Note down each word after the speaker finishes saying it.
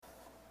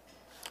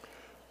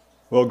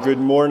Well, good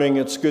morning.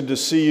 It's good to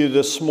see you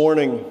this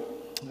morning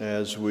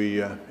as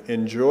we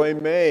enjoy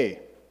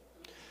May.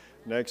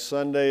 Next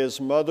Sunday is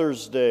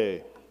Mother's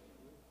Day.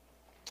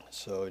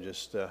 So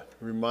just a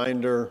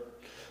reminder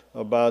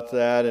about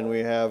that, and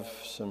we have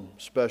some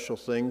special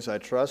things. I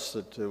trust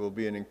that it will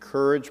be an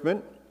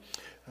encouragement.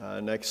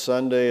 Next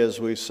Sunday as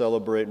we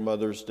celebrate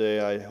Mother's Day,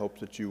 I hope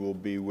that you will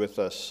be with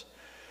us.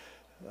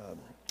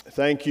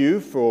 Thank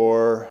you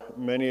for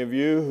many of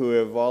you who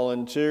have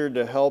volunteered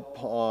to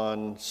help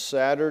on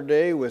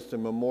Saturday with the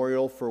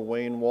memorial for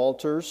Wayne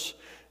Walters,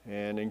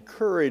 and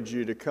encourage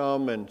you to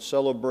come and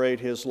celebrate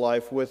his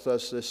life with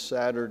us this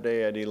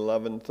Saturday at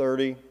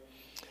 11:30.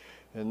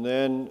 And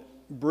then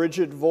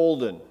Bridget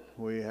Volden,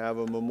 we have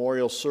a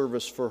memorial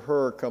service for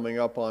her coming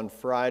up on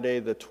Friday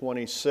the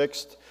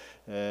 26th,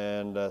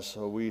 and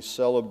so we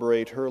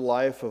celebrate her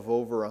life of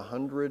over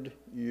 100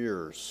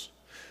 years.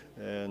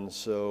 And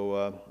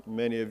so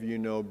many of you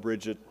know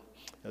Bridget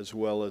as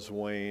well as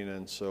Wayne,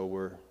 and so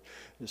we're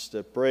just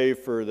to pray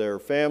for their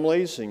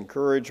families,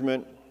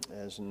 encouragement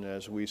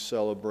as we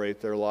celebrate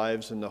their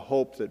lives and the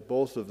hope that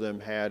both of them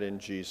had in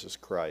Jesus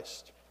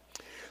Christ.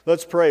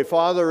 Let's pray.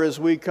 Father, as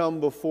we come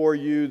before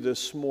you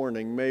this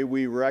morning, may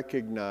we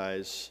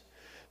recognize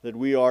that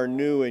we are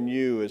new in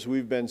you. As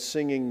we've been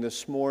singing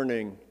this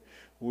morning,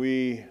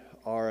 we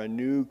are a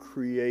new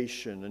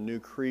creation, a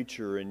new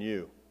creature in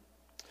you.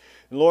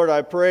 And Lord,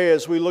 I pray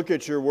as we look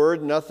at your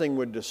word, nothing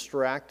would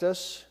distract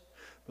us.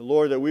 But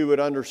Lord, that we would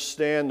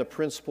understand the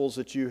principles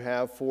that you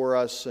have for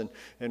us,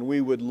 and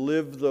we would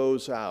live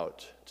those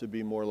out to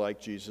be more like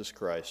Jesus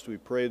Christ. We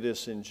pray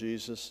this in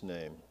Jesus'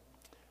 name.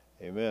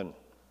 Amen.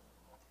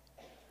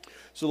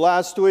 So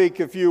last week,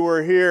 if you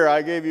were here,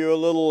 I gave you a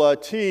little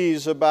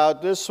tease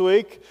about this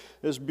week,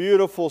 this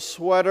beautiful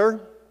sweater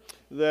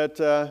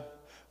that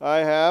I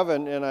have.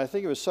 And I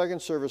think it was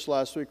second service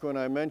last week when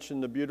I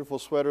mentioned the beautiful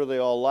sweater, they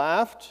all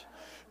laughed.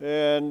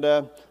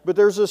 But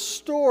there's a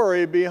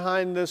story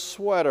behind this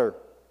sweater.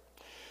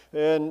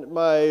 And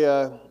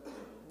my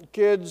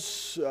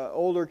kids,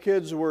 older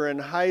kids, were in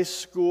high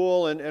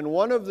school, and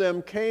one of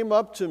them came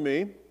up to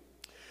me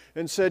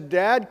and said,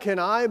 "Dad, can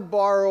I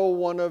borrow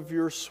one of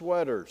your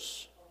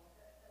sweaters?"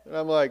 And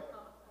I'm like,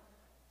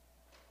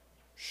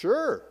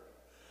 "Sure,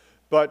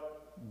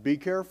 but be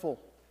careful.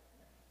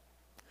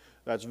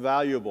 That's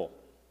valuable."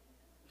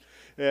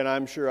 And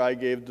I'm sure I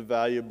gave the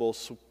valuable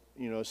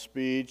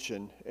speech,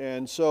 and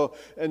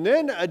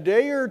then a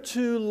day or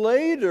two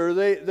later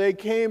they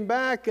came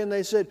back and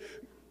they said,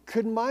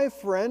 "Could my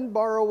friend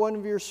borrow one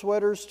of your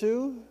sweaters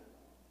too?"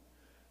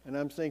 And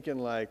I'm thinking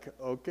like,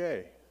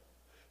 okay,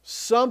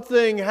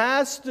 something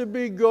has to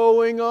be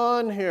going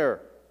on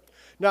here.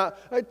 Now,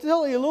 I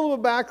tell you a little bit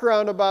of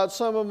background about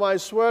some of my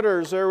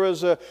sweaters. There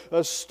was a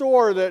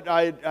store that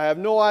I have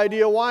no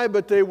idea why,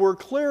 but they were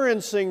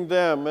clearancing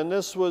them. And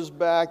this was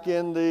back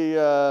in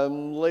the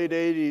late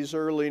 80s,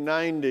 early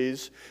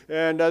 90s.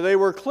 And they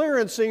were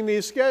clearancing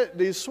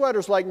these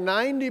sweaters like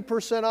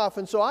 90% off.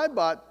 And so I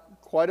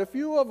bought quite a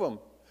few of them.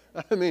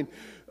 I mean,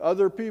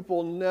 other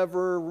people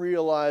never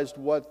realized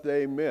what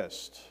they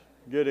missed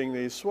getting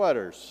these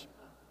sweaters.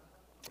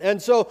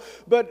 And so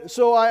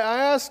I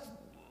asked,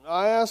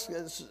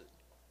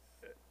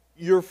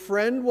 "Your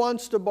friend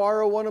wants to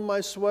borrow one of my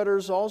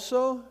sweaters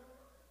also?"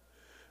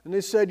 And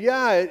they said,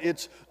 "Yeah,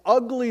 it's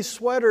ugly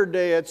sweater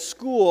day at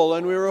school,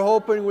 and we were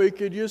hoping we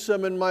could use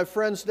them, and my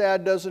friend's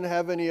dad doesn't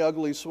have any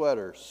ugly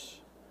sweaters."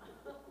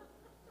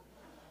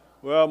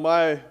 Well,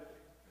 I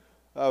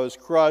was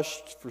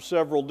crushed for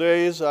several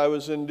days. I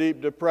was in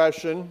deep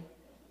depression.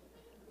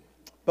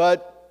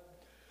 But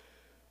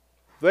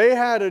they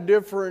had a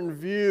different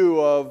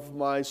view of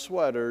my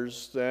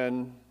sweaters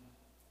than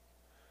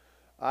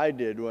I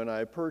did when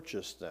I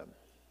purchased them.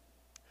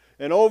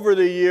 And over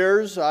the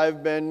years,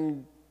 I've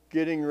been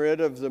getting rid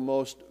of the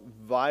most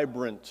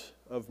vibrant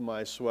of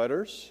my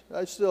sweaters.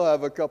 I still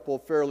have a couple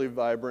fairly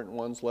vibrant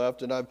ones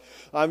left, and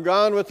I've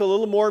gone with a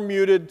little more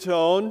muted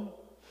tone.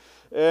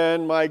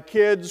 And my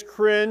kids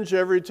cringe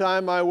every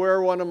time I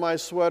wear one of my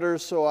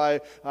sweaters, so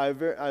I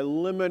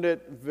limit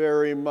it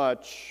very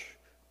much,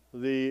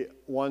 the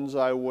ones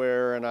I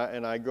wear, and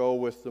I go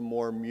with the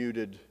more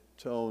muted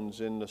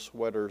tones in the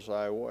sweaters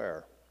I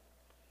wear.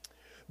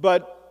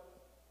 But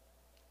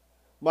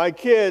my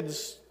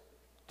kids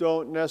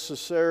don't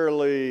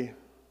necessarily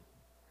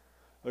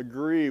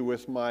agree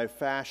with my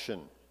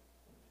fashion.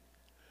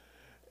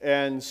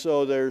 And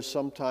so there's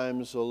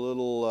sometimes a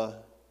little,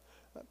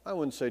 I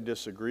wouldn't say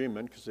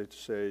disagreement,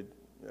 because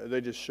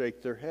they just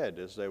shake their head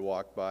as they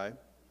walk by.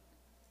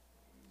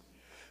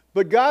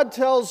 But God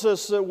tells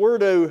us that we're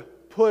to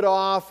put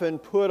off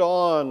and put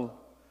on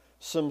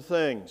some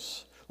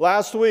things.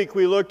 Last week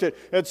we looked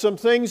at some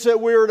things that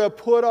we're to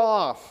put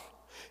off.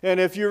 And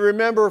if you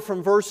remember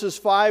from verses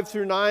 5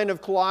 through 9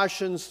 of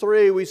Colossians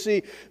 3, we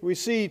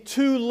see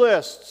two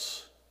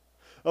lists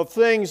of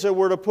things that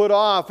we're to put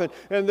off.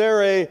 And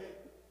they're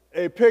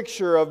a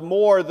picture of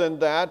more than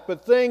that,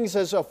 but things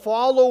as a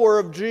follower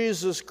of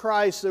Jesus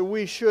Christ that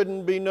we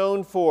shouldn't be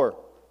known for.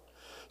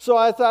 So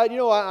I thought,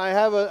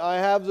 I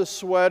have the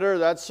sweater.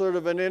 That's sort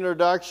of an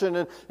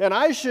introduction. And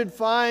I should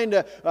find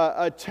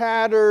a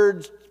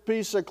tattered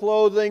piece of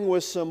clothing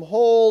with some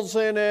holes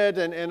in it,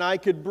 and I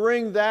could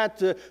bring that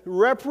to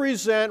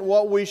represent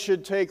what we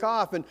should take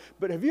off.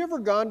 But have you ever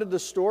gone to the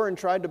store and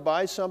tried to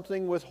buy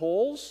something with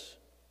holes?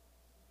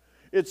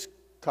 It's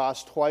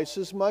cost twice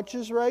as much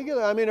as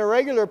regular. I mean, a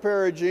regular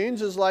pair of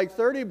jeans is like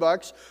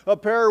 $30. A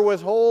pair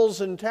with holes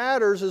and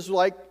tatters is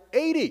like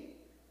 $80.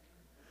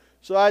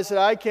 So I said,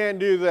 I can't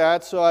do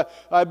that. So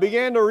I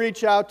began to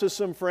reach out to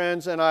some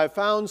friends, and I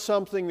found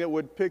something that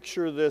would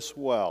picture this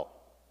well.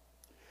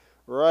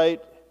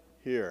 Right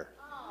here.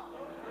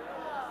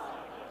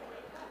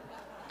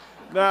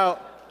 Now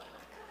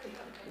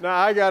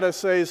I got to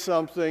say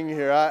something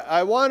here.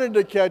 I wanted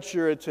to catch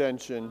your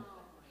attention,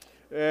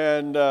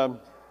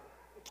 but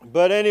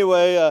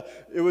anyway,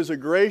 it was a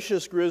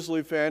gracious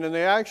Grizzly fan, and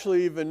they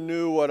actually even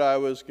knew what I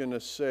was going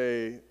to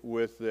say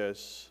with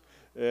this.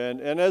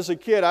 And as a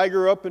kid, I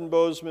grew up in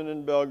Bozeman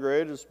and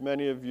Belgrade, as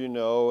many of you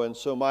know, and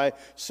so my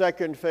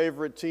second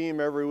favorite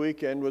team every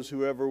weekend was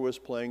whoever was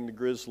playing the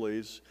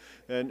Grizzlies.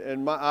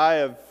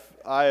 I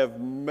have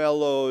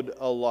mellowed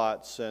a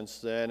lot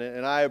since then,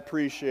 and I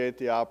appreciate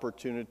the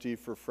opportunity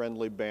for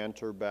friendly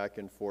banter back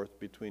and forth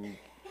between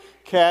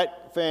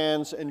Cat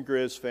fans and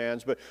Grizz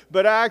fans.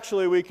 But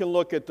actually, we can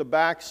look at the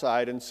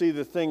backside and see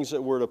the things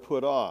that we're to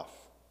put off.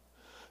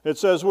 It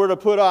says we're to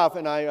put off,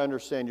 and I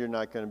understand you're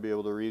not going to be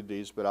able to read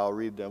these, but I'll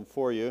read them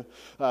for you.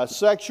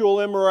 Sexual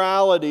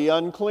immorality,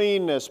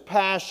 uncleanness,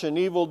 passion,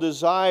 evil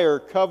desire,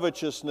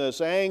 covetousness,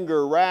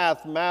 anger,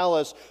 wrath,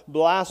 malice,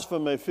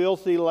 blasphemy,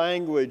 filthy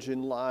language,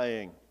 and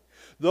lying.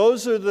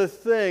 Those are the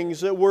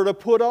things that we're to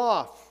put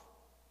off.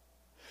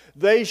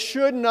 They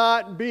should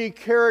not be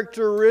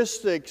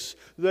characteristics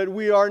that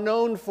we are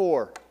known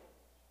for.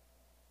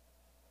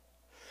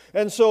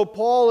 And so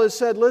Paul has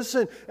said,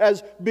 listen,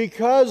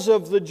 because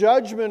of the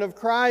judgment of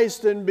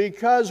Christ and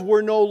because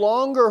we're no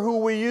longer who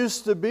we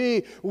used to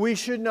be, we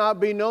should not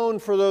be known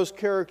for those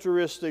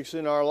characteristics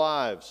in our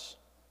lives.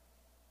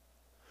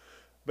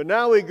 But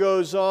now he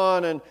goes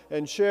on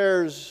and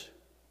shares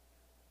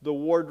the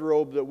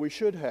wardrobe that we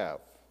should have.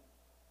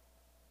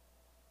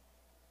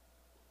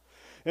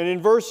 And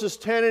in verses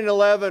 10 and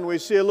 11, we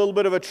see a little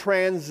bit of a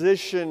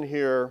transition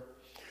here.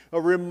 A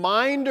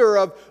reminder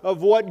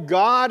of what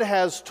God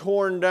has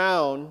torn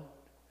down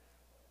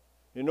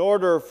in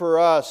order for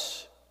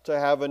us to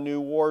have a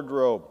new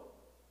wardrobe.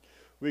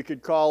 We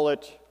could call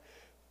it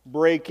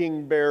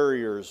breaking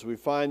barriers. We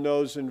find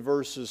those in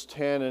verses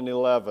 10 and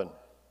 11.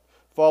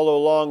 Follow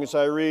along as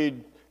I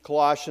read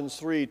Colossians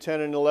 3,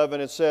 10 and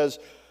 11. It says,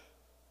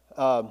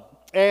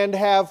 and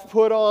have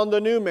put on the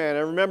new man.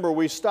 And remember,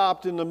 we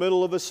stopped in the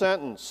middle of a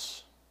sentence.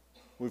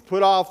 We've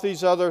put off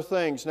these other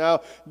things.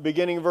 Now,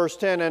 beginning verse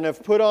 10, and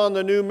have put on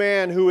the new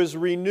man who is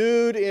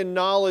renewed in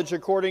knowledge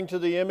according to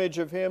the image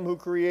of him who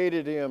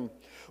created him,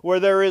 where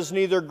there is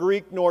neither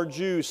Greek nor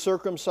Jew,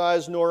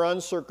 circumcised nor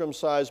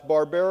uncircumcised,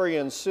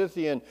 barbarian,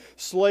 Scythian,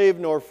 slave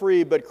nor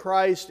free, but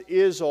Christ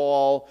is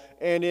all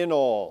and in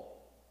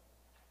all.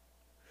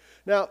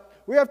 Now,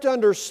 we have to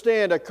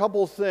understand a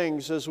couple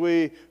things as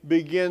we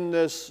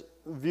begin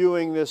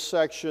viewing this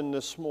section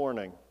this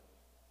morning.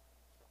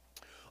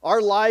 Our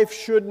life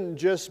shouldn't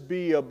just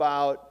be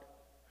about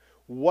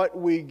what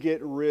we get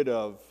rid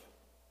of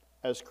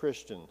as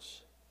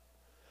Christians.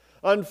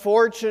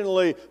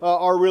 Unfortunately,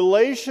 our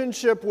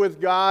relationship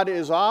with God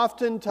is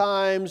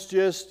oftentimes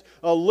just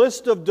a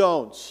list of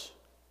don'ts.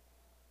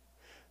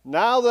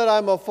 Now that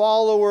I'm a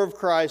follower of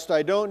Christ,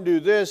 I don't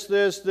do this,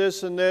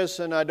 and this,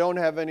 and I don't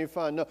have any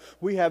fun. No,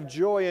 we have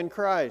joy in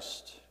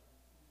Christ.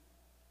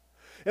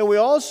 And we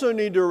also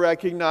need to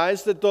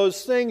recognize that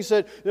those things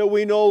that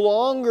we no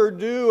longer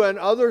do and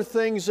other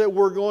things that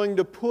we're going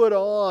to put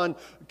on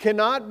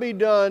cannot be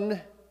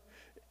done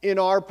in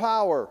our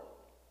power.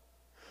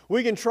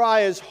 We can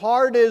try as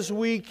hard as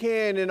we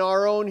can in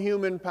our own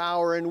human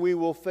power, and we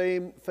will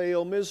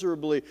fail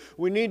miserably.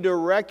 We need to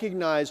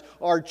recognize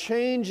our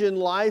change in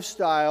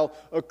lifestyle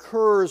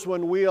occurs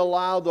when we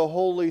allow the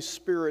Holy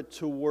Spirit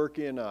to work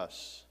in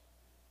us.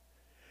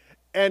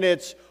 And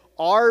it's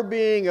our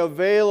being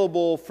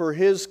available for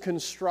His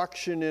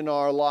construction in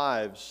our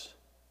lives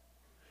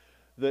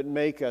that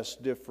make us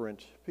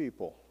different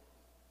people.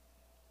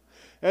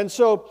 And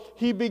so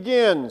he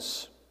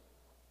begins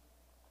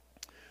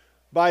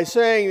by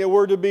saying that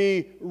we're to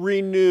be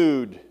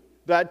renewed.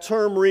 That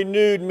term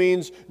renewed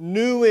means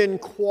new in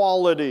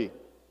quality.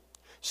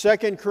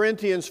 2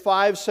 Corinthians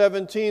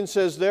 5:17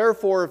 says,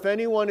 therefore, if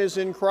anyone is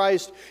in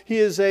Christ, he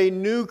is a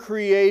new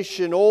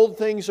creation. Old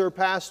things are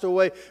passed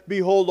away.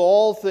 Behold,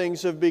 all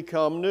things have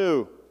become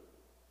new.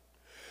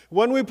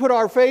 When we put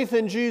our faith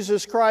in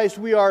Jesus Christ,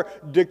 we are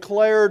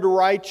declared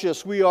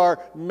righteous. We are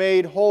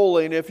made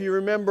holy. And if you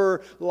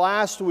remember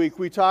last week,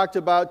 we talked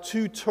about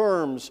two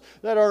terms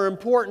that are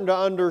important to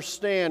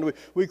understand.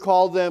 We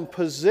call them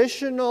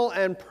positional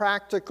and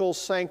practical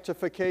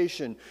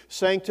sanctification.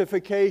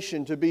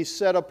 Sanctification, to be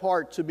set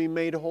apart, to be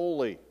made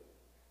holy.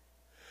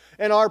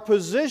 And our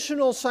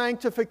positional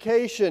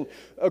sanctification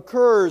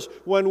occurs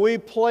when we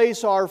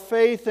place our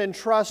faith and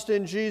trust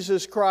in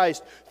Jesus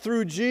Christ.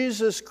 Through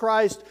Jesus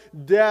Christ's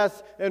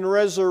death and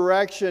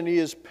resurrection, He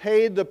has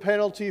paid the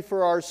penalty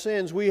for our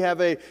sins. We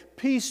have a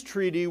peace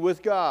treaty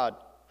with God.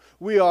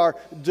 We are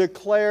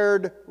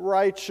declared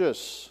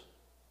righteous.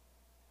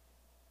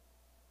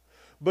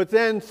 But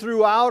then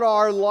throughout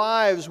our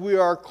lives, we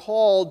are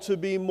called to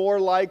be more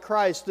like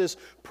Christ, this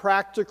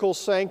practical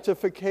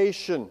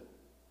sanctification.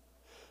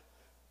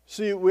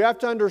 See, we have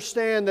to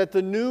understand that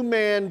the new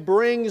man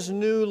brings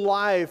new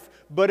life,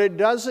 but it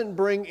doesn't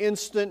bring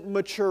instant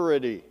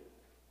maturity.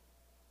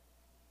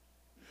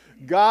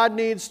 God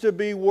needs to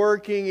be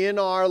working in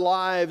our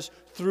lives,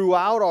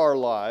 throughout our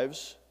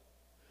lives,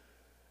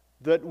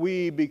 that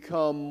we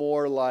become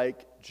more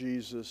like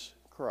Jesus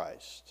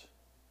Christ.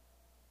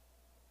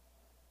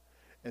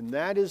 And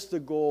that is the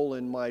goal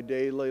in my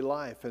daily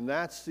life. And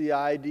that's the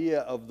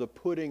idea of the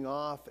putting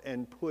off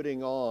and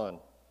putting on.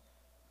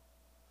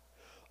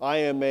 I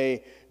am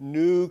a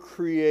new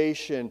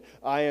creation.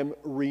 I am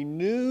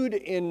renewed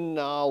in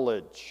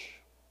knowledge.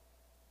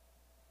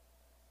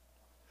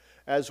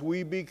 As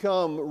we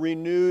become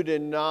renewed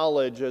in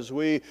knowledge, as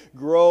we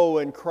grow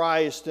in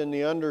Christ in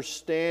the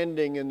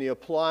understanding and the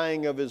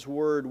applying of His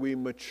Word, we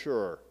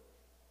mature.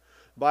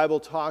 The Bible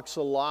talks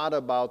a lot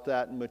about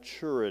that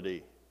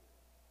maturity.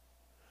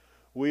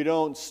 We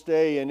don't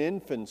stay in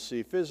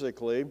infancy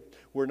physically.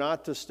 We're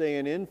not to stay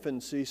in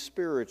infancy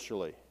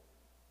spiritually.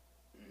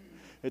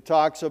 It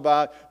talks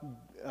about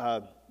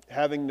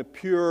having the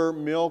pure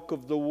milk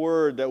of the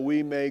Word that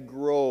we may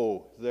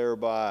grow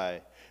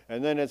thereby.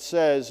 And then it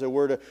says that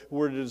we're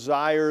to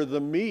desire the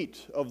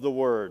meat of the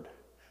Word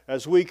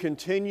as we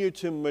continue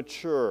to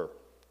mature.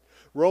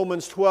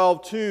 Romans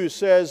 12:2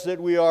 says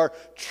that we are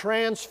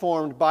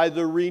transformed by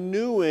the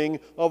renewing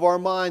of our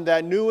mind,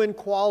 that new in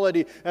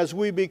quality as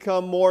we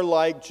become more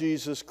like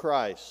Jesus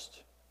Christ.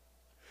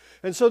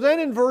 And so then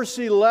in verse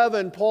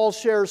 11, Paul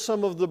shares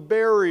some of the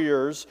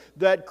barriers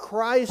that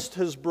Christ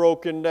has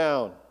broken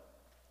down.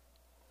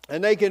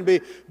 And they can be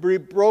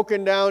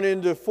broken down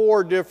into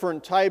 4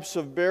 different types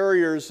of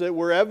barriers that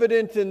were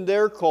evident in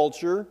their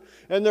culture,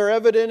 and they're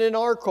evident in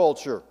our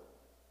culture.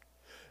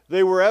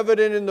 They were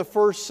evident in the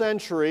first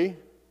century.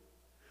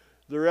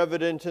 They're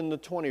evident in the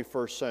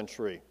 21st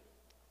century.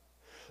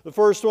 The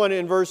first one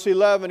in verse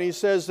 11, he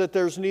says that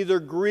there's neither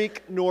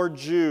Greek nor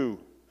Jew.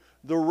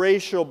 The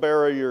racial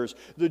barriers.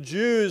 The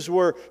Jews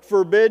were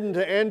forbidden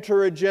to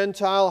enter a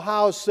Gentile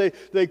house.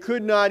 They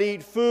could not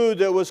eat food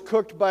that was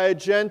cooked by a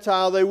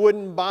Gentile. They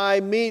wouldn't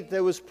buy meat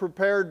that was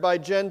prepared by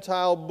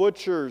Gentile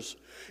butchers.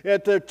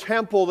 At the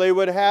temple, they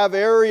would have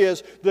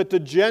areas that the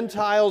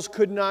Gentiles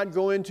could not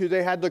go into.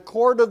 They had the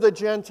court of the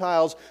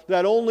Gentiles,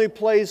 that only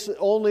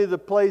the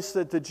place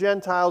that the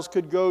Gentiles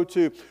could go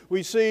to.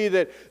 We see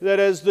that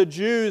as the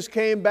Jews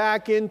came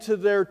back into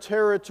their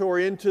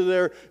territory, into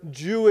their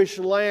Jewish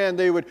land,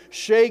 they would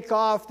shake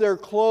off their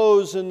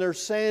clothes and their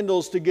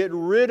sandals to get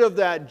rid of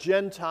that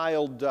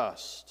Gentile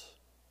dust.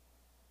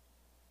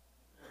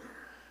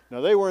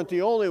 Now, they weren't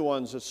the only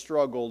ones that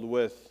struggled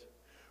with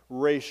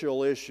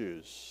racial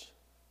issues.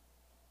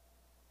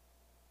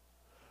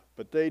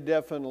 But they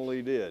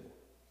definitely did.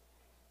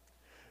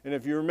 And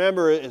if you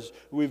remember, as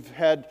we've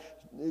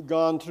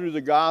gone through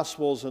the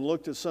Gospels and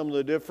looked at some of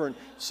the different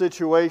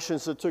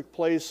situations that took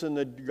place in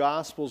the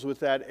Gospels with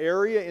that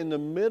area in the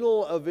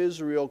middle of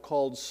Israel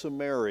called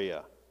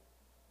Samaria.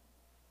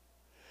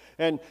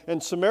 And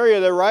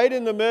Samaria, they're right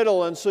in the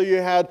middle, and so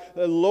you had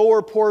a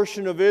lower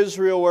portion of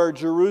Israel where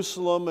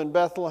Jerusalem and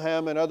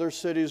Bethlehem and other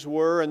cities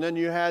were, and then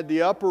you had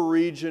the upper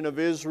region of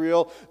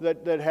Israel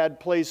that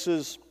had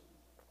places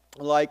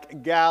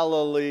like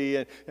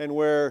Galilee and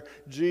where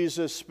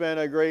Jesus spent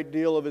a great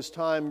deal of His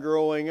time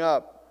growing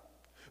up.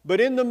 But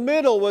in the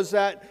middle was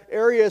that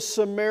area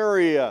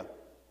Samaria.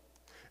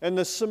 And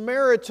the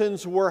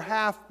Samaritans were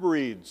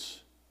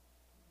half-breeds.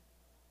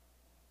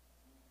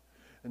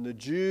 And the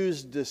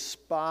Jews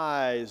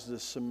despised the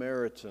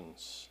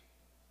Samaritans.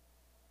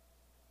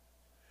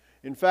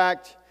 In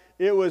fact,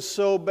 it was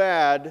so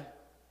bad,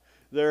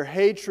 their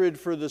hatred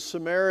for the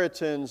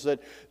Samaritans,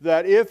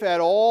 that if at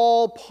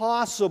all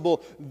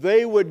possible,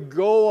 they would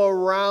go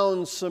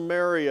around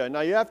Samaria.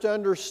 Now you have to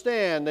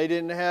understand, they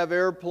didn't have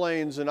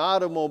airplanes and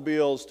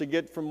automobiles to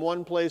get from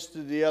one place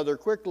to the other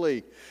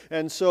quickly.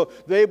 And so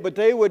they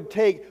would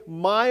take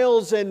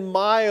miles and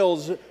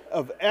miles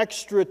of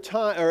extra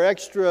time or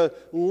extra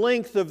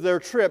length of their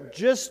trip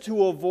just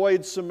to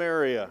avoid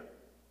Samaria,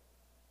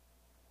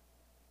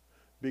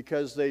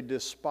 because they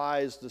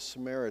despised the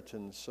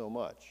Samaritans so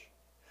much.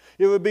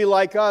 It would be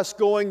like us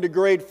going to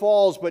Great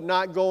Falls but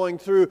not going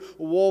through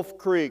Wolf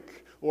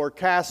Creek or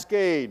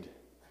Cascade.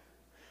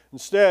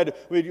 Instead,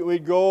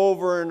 we'd go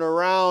over and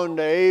around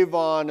to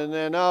Avon and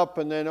then up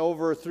and then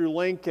over through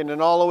Lincoln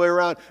and all the way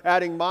around,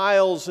 adding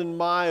miles and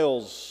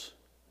miles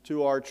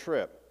to our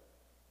trip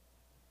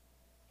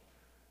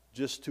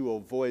just to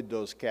avoid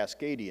those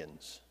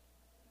Cascadians.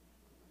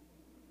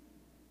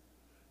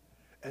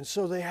 And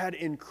so they had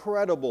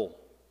incredible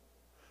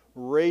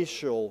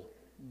racial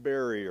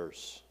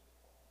barriers.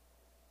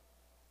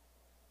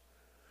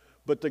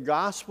 But the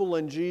gospel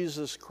in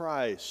Jesus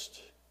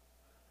Christ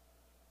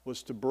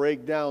was to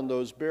break down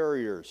those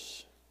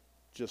barriers,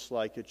 just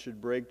like it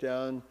should break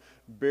down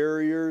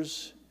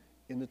barriers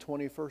in the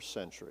 21st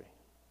century.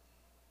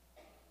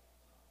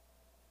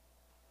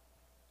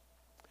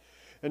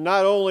 And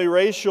not only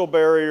racial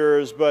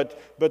barriers, but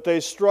they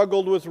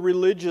struggled with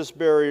religious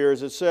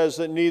barriers. It says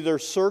that neither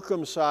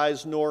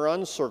circumcised nor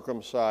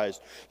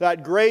uncircumcised.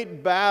 That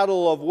great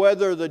battle of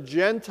whether the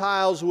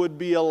Gentiles would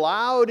be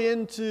allowed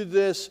into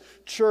this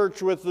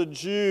church with the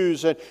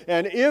Jews, and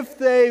if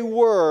they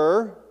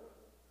were,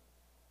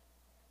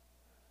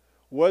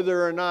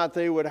 whether or not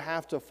they would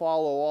have to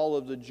follow all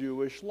of the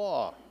Jewish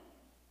law.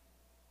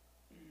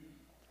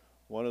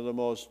 One of the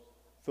most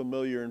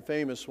familiar and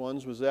famous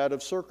ones was that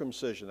of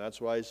circumcision.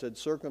 That's why he said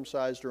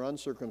circumcised or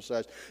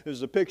uncircumcised. It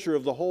was a picture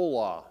of the whole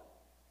law.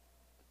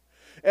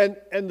 And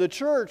the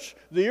church,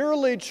 the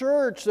early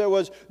church that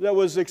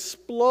was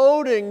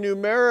exploding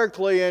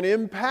numerically and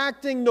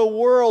impacting the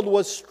world,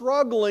 was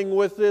struggling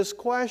with this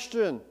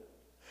question.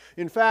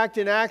 In fact,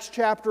 in Acts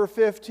chapter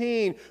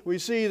 15, we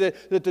see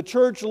that the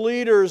church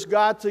leaders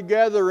got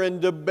together and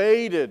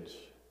debated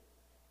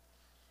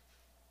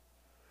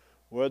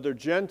whether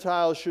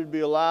Gentiles should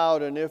be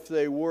allowed, and if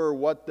they were,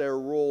 what their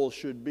role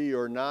should be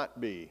or not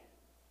be,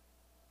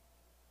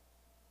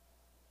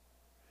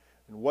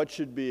 and what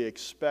should be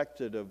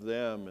expected of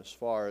them as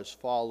far as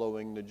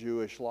following the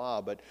Jewish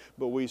law. But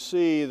we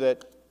see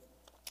that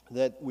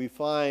we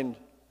find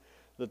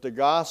that the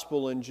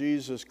gospel in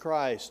Jesus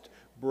Christ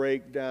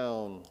breaks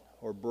down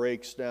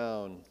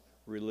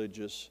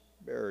religious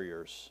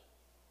barriers.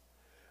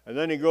 And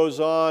then he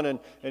goes on and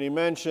he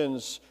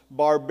mentions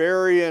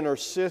barbarian or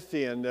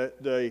Scythian,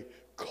 the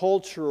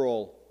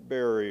cultural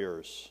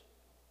barriers.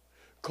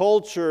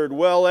 Cultured,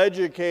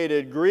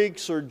 well-educated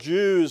Greeks or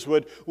Jews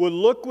would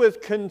look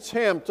with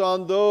contempt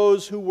on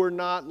those who were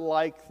not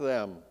like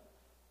them.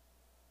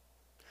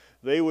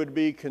 They would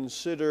be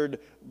considered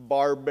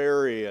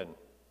barbarian.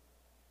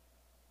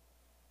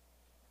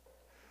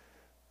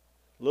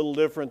 A little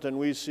different than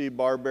we see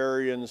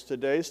barbarians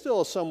today.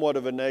 Still somewhat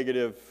of a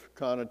negative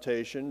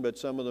connotation, but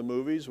some of the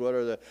movies, what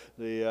are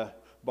the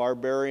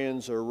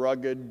barbarians are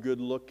rugged,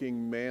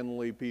 good-looking,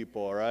 manly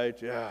people,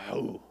 right? Yeah,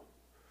 ooh,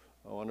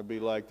 I want to be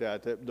like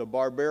that. The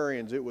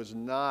barbarians, it was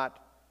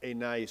not a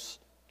nice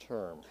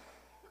term.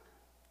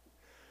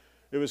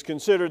 It was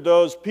considered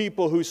those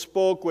people who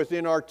spoke with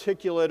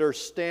inarticulate or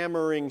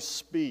stammering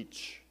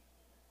speech,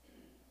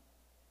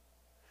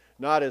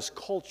 not as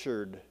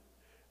cultured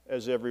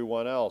as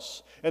everyone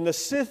else. And the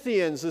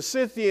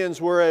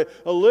Scythians were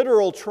a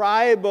literal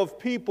tribe of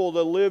people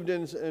that lived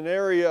in an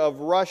area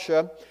of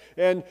Russia,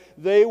 and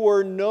they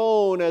were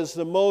known as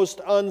the most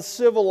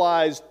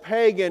uncivilized,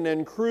 pagan,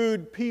 and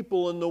crude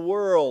people in the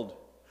world.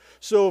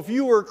 So if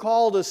you were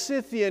called a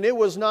Scythian, it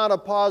was not a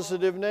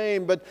positive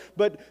name.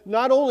 But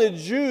not only the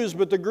Jews,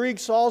 but the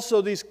Greeks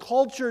also, these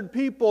cultured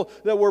people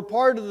that were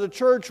part of the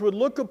church, would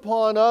look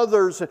upon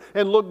others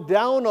and look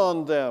down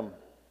on them.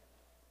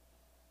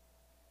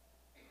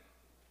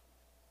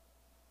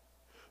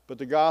 But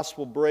the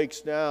gospel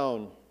breaks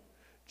down,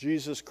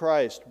 Jesus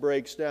Christ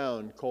breaks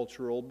down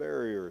cultural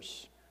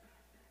barriers.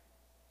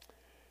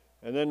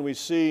 And then we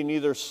see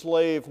neither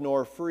slave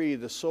nor free,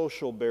 the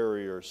social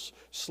barriers.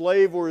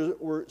 Slaves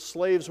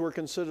were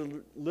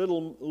considered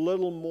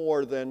little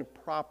more than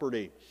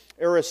property.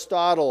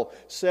 Aristotle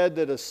said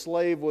that a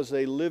slave was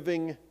a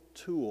living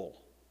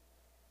tool.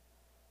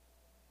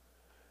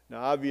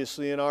 Now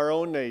obviously in our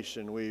own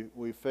nation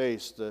we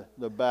face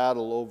the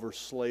battle over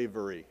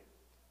slavery.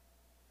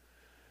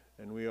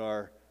 And we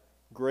are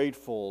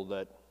grateful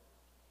that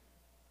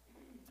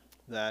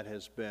that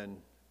has been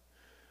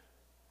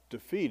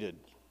defeated.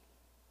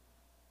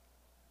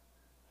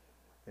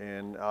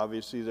 And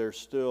obviously there's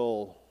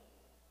still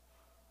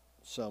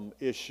some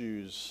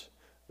issues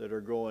that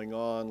are going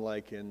on,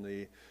 like in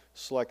the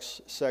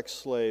sex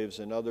slaves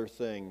and other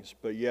things,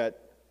 but yet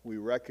we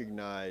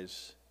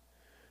recognize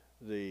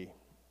the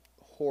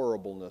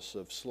horribleness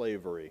of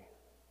slavery.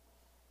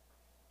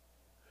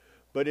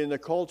 But in the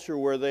culture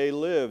where they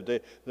lived,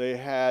 they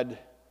had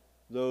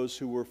those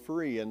who were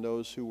free and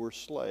those who were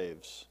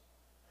slaves.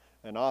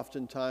 And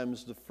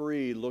oftentimes the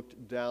free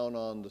looked down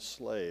on the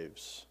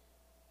slaves.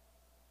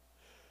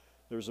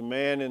 There's a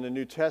man in the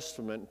New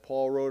Testament,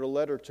 Paul wrote a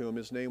letter to him,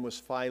 his name was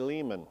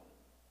Philemon.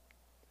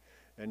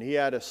 And he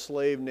had a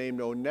slave named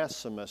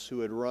Onesimus who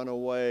had run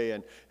away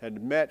and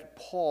had met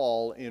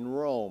Paul in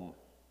Rome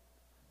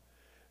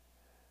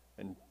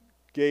and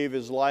gave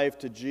his life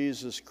to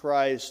Jesus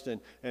Christ,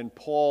 and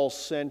Paul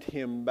sent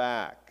him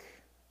back.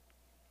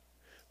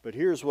 But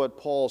here's what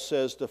Paul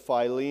says to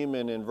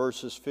Philemon in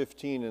verses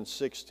 15 and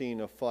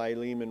 16 of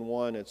Philemon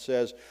 1. It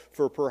says,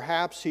 "For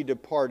perhaps he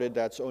departed,"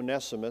 that's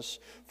Onesimus,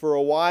 "for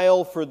a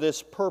while for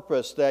this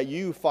purpose, that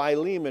you,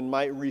 Philemon,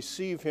 might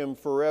receive him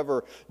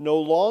forever, no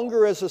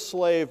longer as a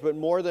slave, but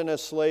more than a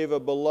slave, a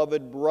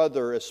beloved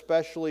brother,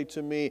 especially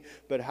to me,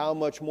 but how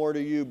much more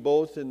to you,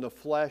 both in the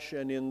flesh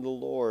and in the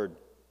Lord."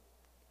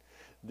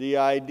 The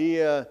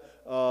idea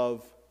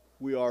of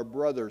We are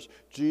brothers.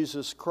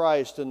 Jesus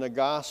Christ and the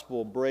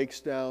gospel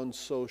breaks down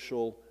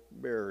social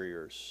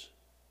barriers.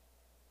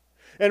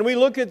 And we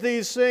look at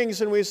these things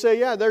and we say,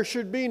 yeah, there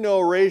should be no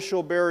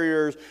racial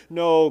barriers,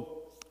 no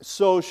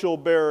social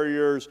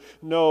barriers,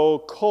 no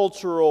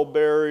cultural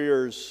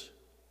barriers.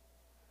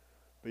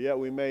 But yet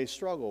we may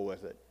struggle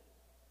with it.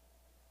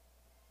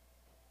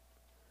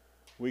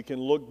 We can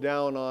look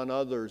down on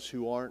others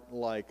who aren't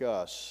like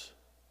us.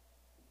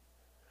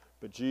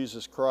 But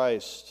Jesus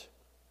Christ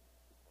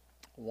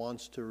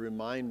wants to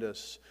remind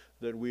us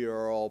that we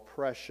are all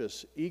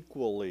precious,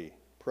 equally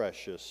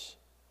precious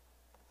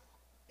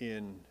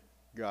in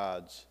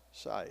God's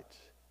sight.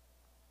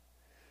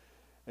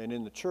 And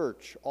in the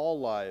church, all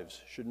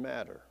lives should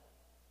matter.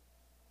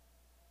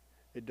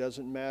 It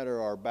doesn't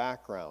matter our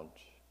background,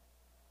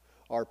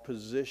 our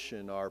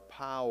position, our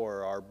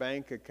power, our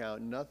bank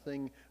account.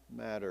 Nothing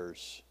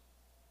matters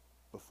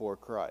before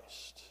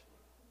Christ.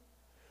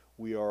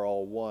 We are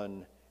all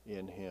one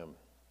in Him.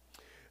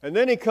 And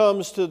then he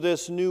comes to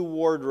this new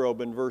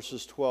wardrobe in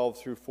verses 12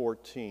 through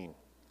 14.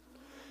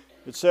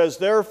 It says,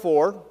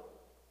 therefore,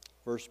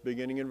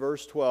 beginning in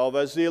verse 12,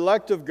 as the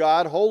elect of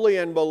God, holy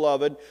and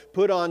beloved,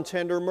 put on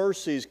tender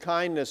mercies,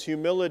 kindness,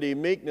 humility,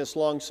 meekness,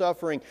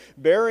 long-suffering,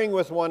 bearing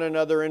with one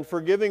another and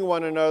forgiving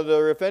one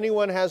another. If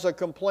anyone has a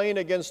complaint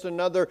against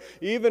another,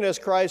 even as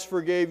Christ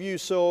forgave you,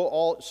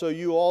 so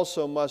you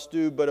also must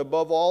do. But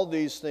above all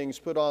these things,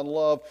 put on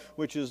love,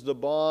 which is the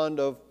bond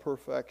of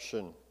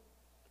perfection.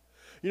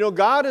 You know,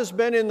 God has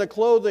been in the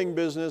clothing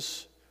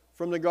business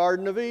from the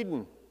Garden of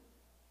Eden.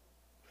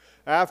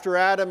 After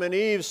Adam and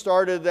Eve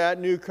started that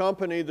new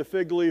company, the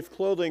Fig Leaf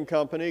Clothing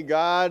Company,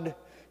 God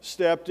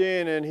stepped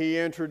in and He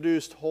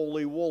introduced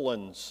holy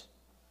woolens.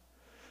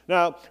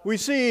 Now, we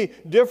see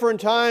different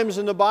times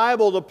in the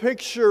Bible the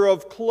picture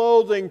of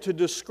clothing to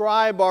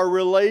describe our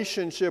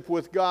relationship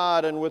with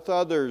God and with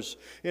others.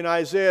 In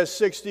Isaiah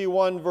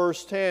 61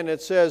 verse 10 it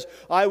says,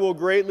 I will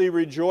greatly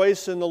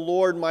rejoice in the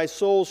Lord, my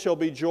soul shall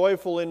be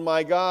joyful in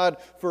my God,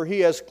 for He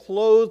has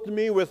clothed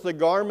me with the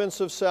garments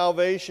of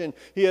salvation.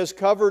 He has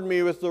covered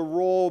me with the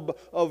robe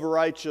of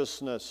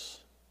righteousness.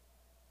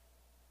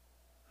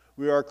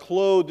 We are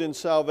clothed in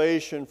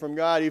salvation from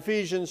God.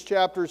 Ephesians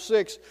chapter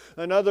 6,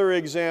 another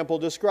example,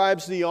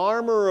 describes the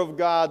armor of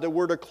God that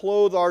we're to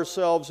clothe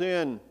ourselves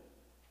in.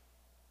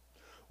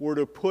 We're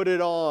to put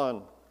it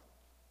on.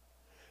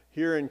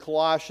 Here in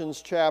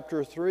Colossians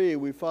chapter 3,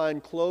 we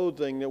find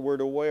clothing that we're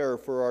to wear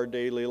for our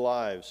daily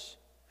lives.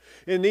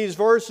 In these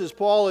verses,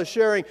 Paul is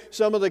sharing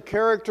some of the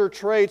character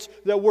traits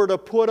that we're to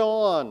put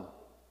on.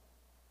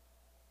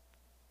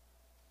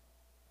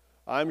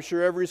 I'm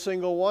sure every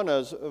single one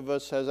of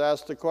us has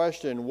asked the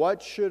question,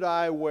 what should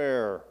I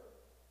wear?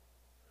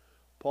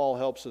 Paul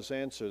helps us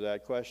answer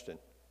that question.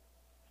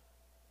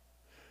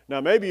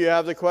 Now maybe you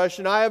have the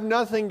question, I have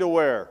nothing to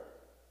wear.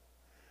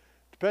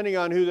 Depending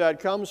on who that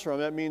comes from,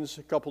 that means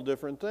a couple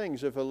different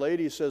things. If a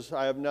lady says,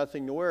 I have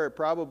nothing to wear, it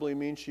probably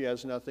means she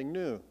has nothing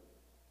new.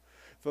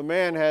 If a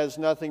man has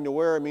nothing to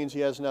wear, it means he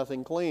has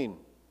nothing clean.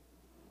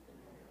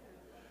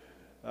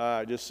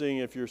 Just seeing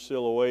if you're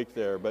still awake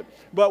there. But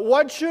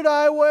what should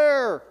I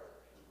wear?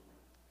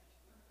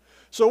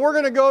 So we're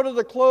going to go to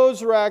the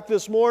clothes rack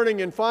this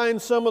morning and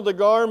find some of the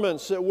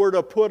garments that we're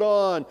to put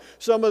on,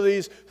 some of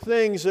these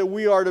things that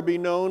we are to be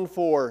known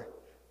for.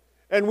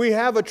 And we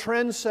have a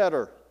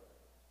trendsetter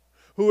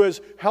who has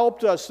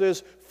helped us,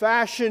 this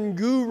fashion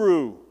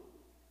guru.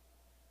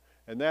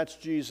 And that's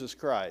Jesus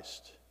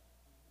Christ.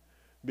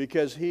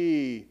 Because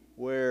He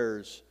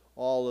wears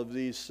all of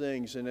these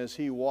things. And as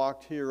He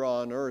walked here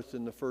on earth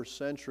in the first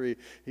century,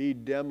 He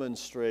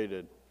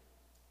demonstrated.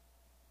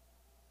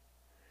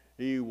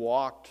 He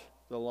walked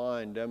the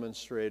line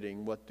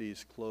demonstrating what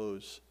these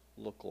clothes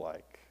look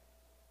like.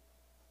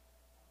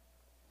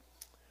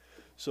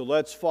 So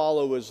let's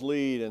follow His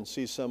lead and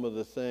see some of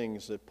the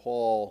things that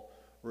Paul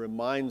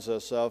reminds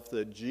us of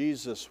that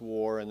Jesus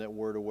wore and that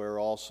we're to wear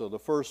also. The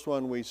first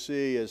one we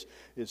see is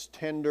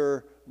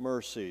tender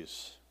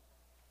mercies.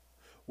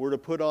 We're to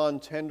put on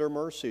tender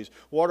mercies.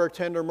 What are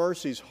tender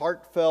mercies?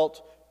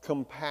 Heartfelt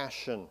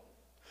compassion.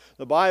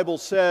 The Bible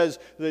says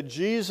that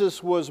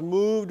Jesus was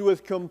moved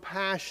with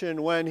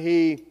compassion when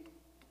He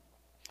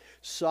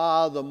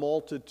saw the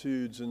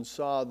multitudes and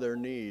saw their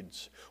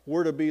needs.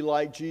 We're to be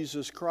like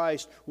Jesus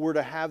Christ. We're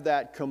to have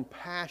that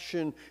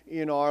compassion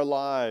in our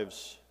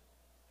lives.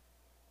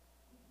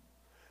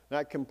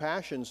 That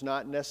compassion's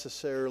not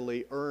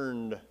necessarily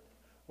earned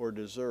or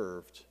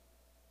deserved,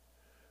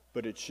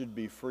 but it should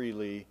be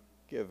freely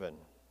given.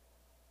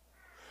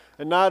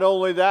 And not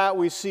only that,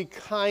 we see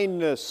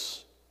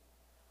kindness.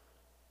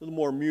 A little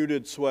more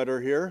muted sweater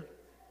here.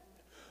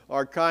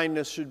 Our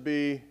kindness should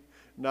be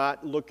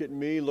not look at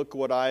me, look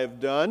what I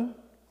have done,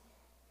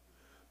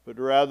 but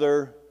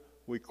rather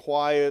we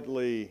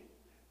quietly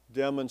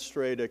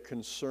demonstrate a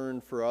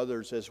concern for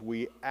others as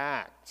we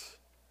act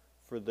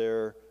for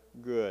their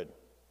good.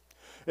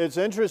 It's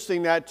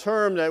interesting, that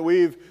term that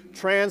we've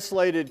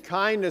translated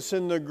kindness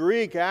in the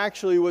Greek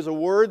actually was a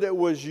word that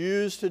was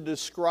used to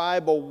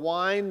describe a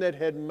wine that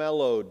had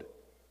mellowed.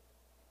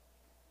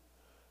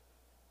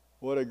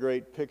 What a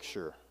great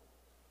picture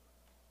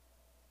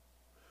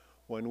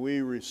when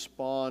we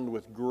respond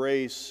with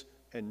grace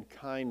and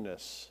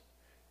kindness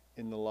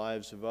in the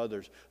lives of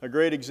others. A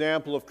great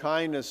example of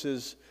kindness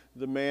is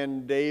the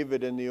man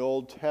David in the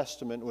Old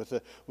Testament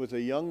with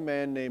a young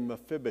man named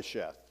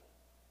Mephibosheth.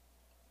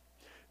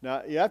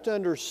 Now, you have to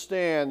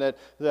understand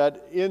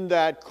that in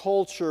that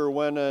culture,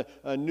 when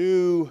a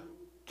new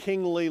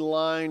kingly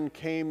line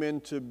came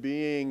into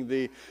being,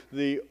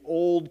 the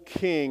old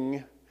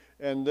king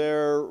and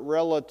their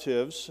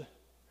relatives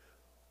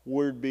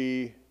would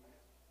be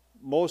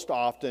most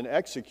often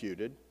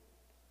executed.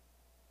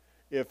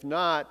 If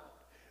not,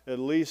 at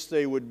least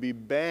they would be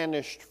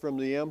banished from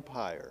the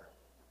empire.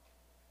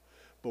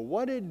 But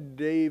what did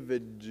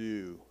David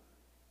do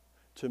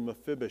to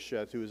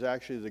Mephibosheth, who was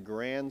actually the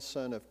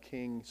grandson of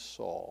King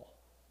Saul?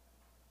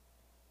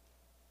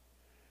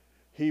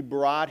 He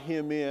brought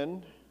him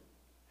in.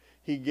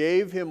 He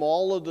gave him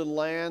all of the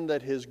land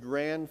that his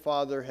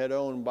grandfather had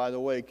owned. By the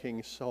way,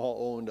 King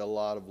Saul owned a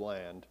lot of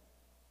land.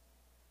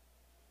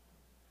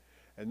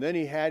 And then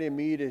he had him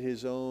eat at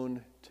his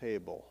own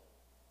table.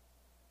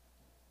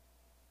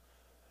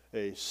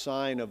 A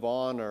sign of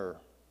honor,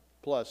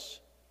 plus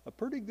a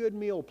pretty good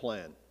meal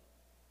plan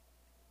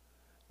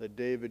that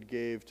David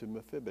gave to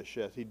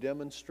Mephibosheth. He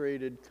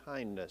demonstrated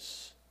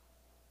kindness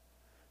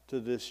to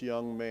this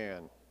young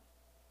man.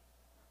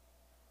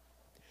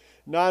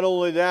 Not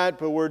only that,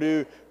 but we're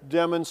to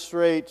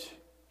demonstrate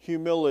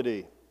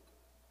humility.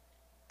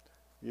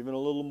 Even a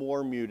little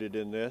more muted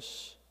in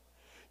this.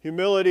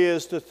 Humility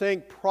is to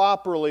think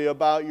properly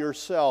about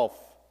yourself.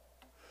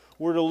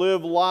 We're to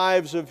live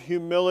lives of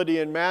humility.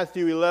 In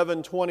Matthew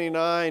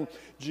 11:29,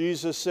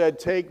 Jesus said,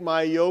 "Take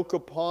my yoke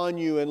upon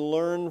you and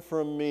learn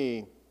from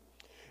me."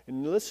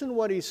 And listen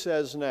what he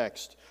says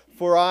next.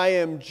 "For I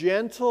am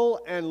gentle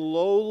and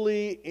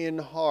lowly in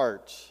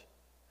heart,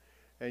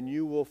 and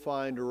you will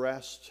find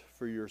rest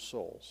for your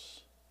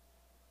souls."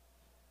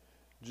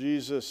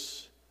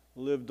 Jesus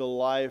lived a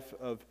life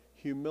of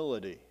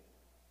humility.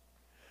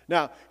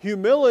 Now,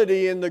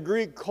 humility in the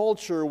Greek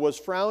culture was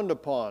frowned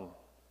upon.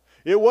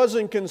 It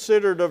wasn't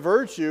considered a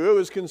virtue, it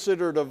was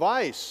considered a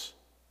vice.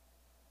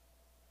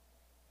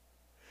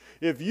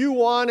 If you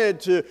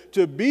wanted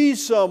to be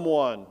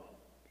someone,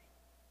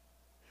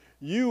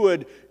 you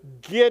would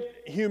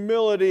get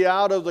humility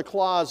out of the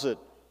closet.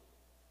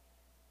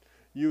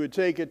 You would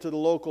take it to the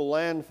local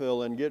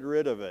landfill and get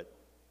rid of it.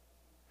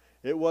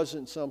 It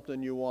wasn't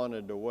something you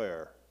wanted to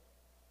wear.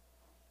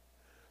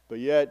 But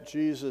yet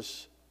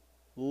Jesus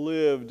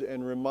lived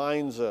and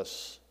reminds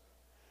us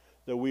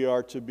that we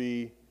are to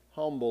be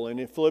humble. And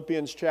in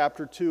Philippians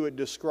chapter 2, it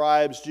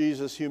describes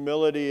Jesus'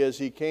 humility as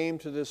he came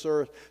to this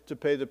earth to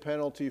pay the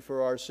penalty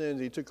for our sins.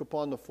 He took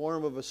upon the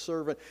form of a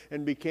servant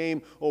and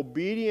became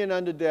obedient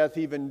unto death,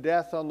 even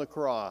death on the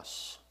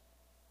cross.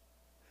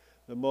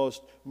 The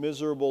most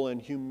miserable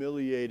and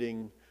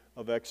humiliating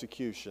of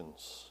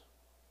executions.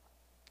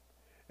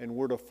 And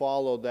we're to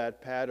follow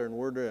that pattern.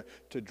 We're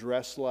to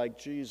dress like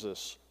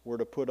Jesus. We're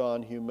to put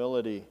on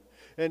humility.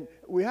 And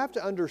we have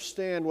to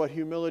understand what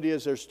humility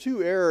is. There's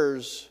two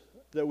errors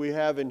that we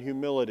have in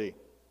humility.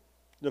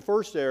 The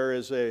first error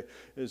is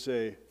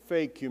a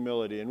fake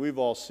humility, and we've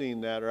all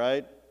seen that,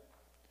 right?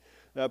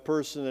 That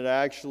person that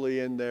actually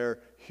in their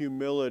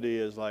humility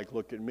is like,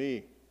 "Look at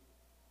me."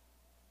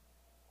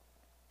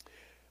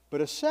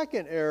 But a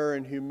second error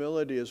in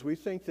humility is we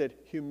think that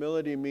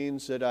humility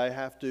means that I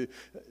have to,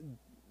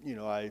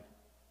 I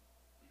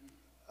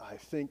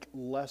think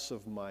less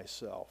of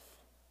myself.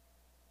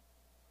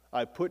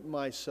 I put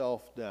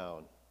myself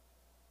down.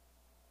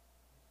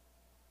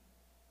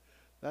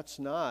 That's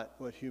not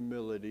what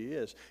humility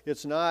is.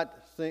 It's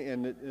not,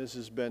 and this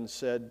has been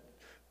said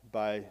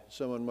by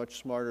someone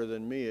much smarter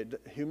than me,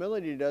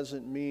 humility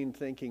doesn't mean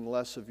thinking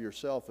less of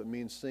yourself. It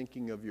means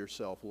thinking of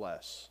yourself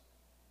less.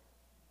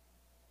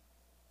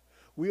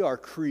 We are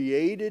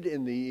created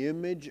in the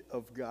image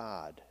of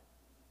God.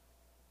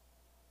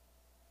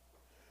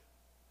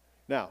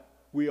 Now,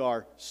 we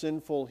are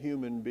sinful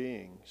human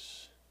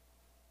beings.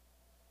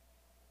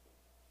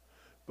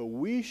 But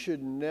we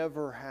should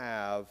never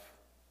have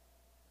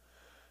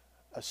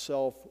a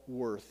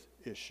self-worth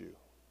issue.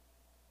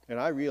 And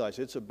I realize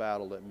it's a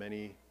battle that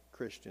many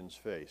Christians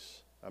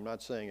face. I'm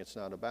not saying it's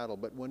not a battle,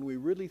 but when we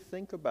really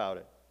think about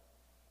it,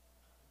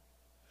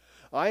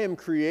 I am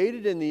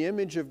created in the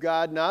image of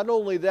God. Not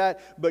only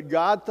that, but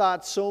God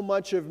thought so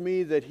much of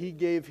me that He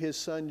gave His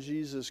Son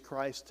Jesus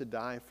Christ to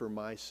die for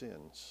my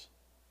sins.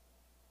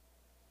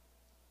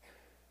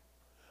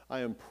 I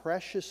am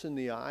precious in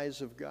the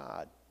eyes of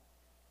God.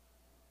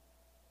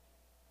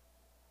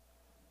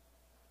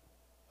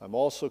 I'm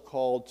also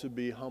called to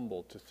be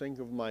humble, to think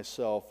of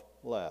myself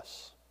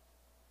less.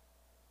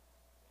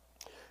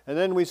 And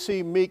then we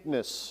see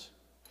meekness.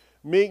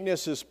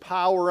 Meekness is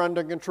power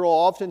under control.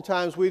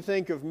 Oftentimes we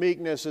think of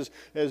meekness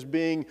as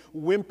being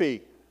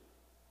wimpy.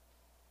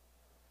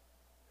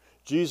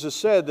 Jesus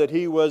said that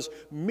He was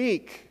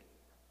meek.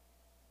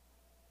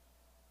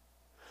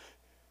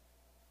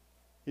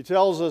 He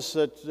tells us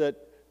that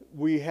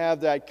we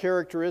have that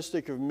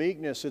characteristic of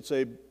meekness. It's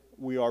a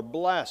we are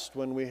blessed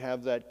when we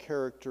have that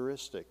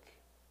characteristic.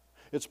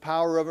 It's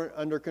power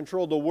under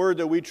control. The word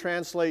that we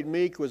translate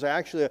meek was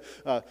actually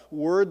a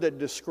word that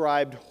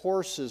described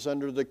horses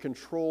under the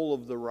control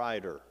of the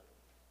rider.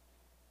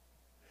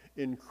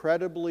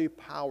 Incredibly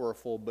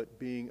powerful, but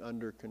being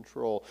under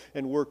control.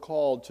 And we're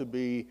called to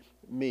be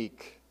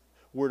meek.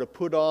 We're to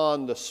put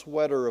on the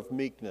sweater of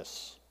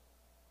meekness.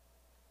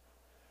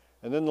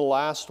 And then the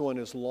last one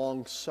is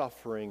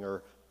long-suffering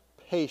or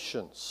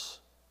patience.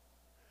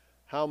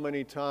 How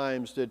many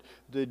times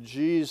did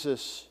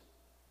Jesus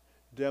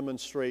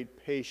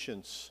demonstrate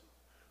patience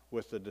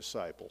with the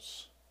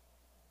disciples?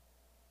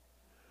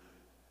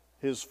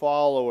 His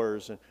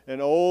followers,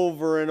 and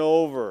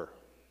over,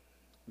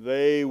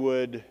 they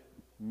would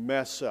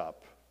mess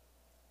up.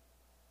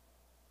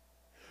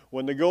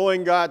 When the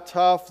going got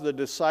tough, the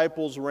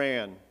disciples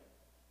ran.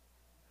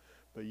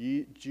 But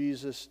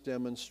Jesus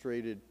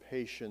demonstrated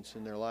patience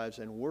in their lives,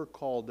 and we're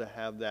called to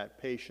have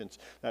that patience.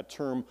 That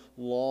term,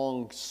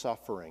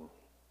 long-suffering,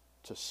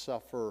 to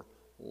suffer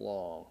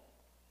long.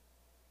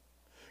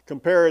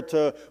 Compare it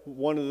to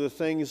one of the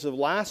things of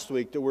last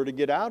week that we're to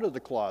get out of the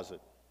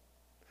closet.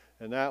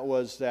 And that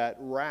was that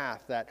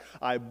wrath, that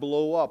I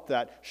blow up,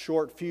 that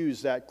short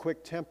fuse, that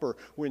quick temper.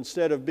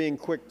 Instead of being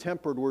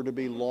quick-tempered, we're to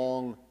be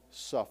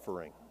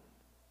long-suffering.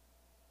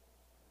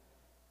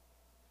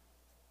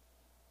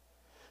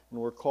 And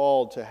we're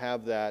called to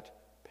have that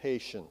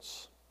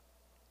patience.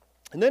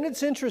 And then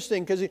it's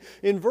interesting because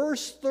in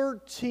verse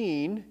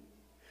 13,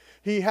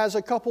 he has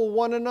a couple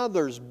one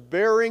another's,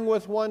 bearing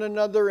with one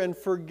another and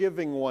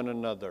forgiving one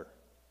another.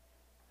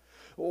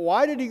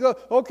 Why did he go,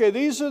 okay,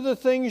 these are the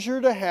things you're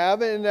to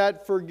have, and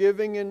that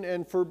forgiving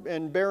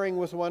and bearing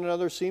with one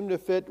another seem to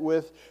fit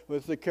with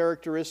the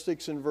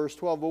characteristics in verse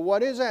 12. But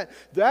what is that?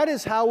 That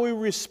is how we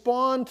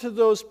respond to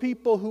those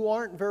people who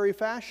aren't very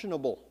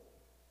fashionable.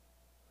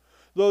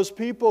 Those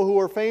people who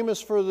are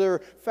famous for their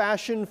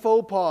fashion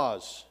faux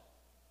pas.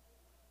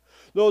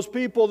 Those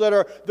people that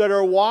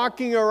are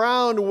walking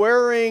around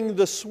wearing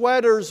the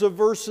sweaters of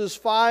verses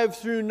 5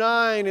 through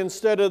 9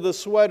 instead of the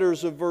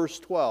sweaters of verse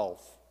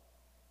 12.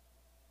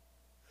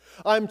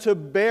 I'm to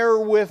bear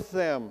with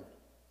them.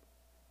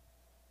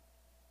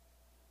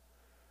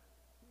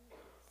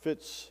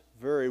 Fits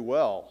very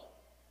well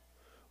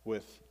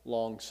with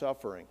long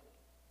suffering.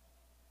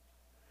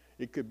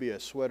 It could be a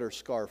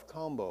sweater-scarf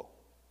combo.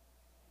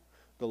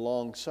 The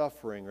long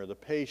suffering or the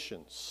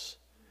patience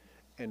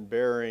and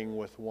bearing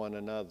with one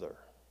another.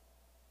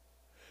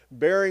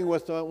 Bearing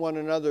with one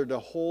another to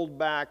hold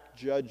back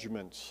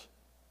judgments.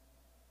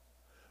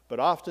 But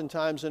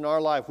oftentimes in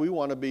our life we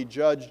want to be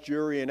judge,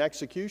 jury, and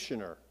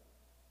executioner.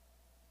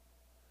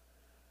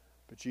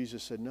 But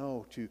Jesus said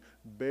no, to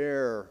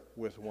bear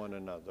with one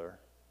another.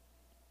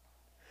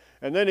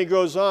 And then he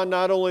goes on,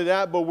 not only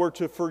that, but we're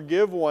to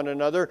forgive one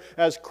another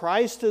as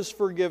Christ has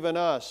forgiven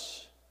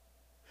us.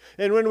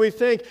 And when we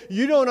think,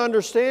 you don't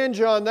understand,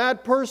 John,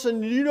 that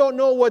person, you don't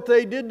know what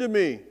they did to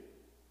me.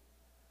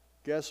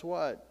 Guess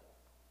what?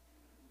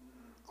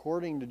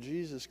 According to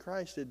Jesus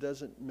Christ, it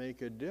doesn't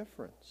make a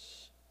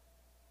difference.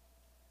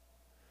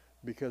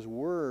 Because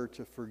we're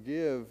to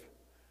forgive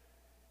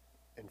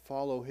and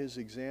follow His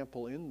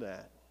example in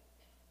that.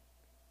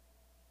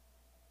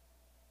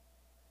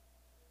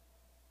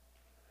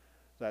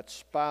 That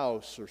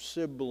spouse or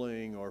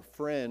sibling or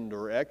friend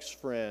or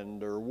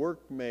ex-friend or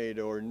workmate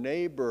or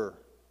neighbor,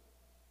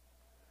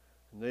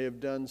 and they have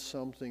done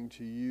something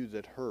to you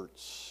that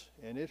hurts.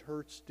 And it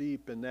hurts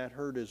deep, and that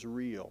hurt is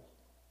real.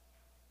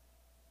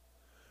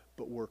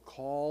 But we're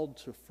called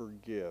to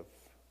forgive.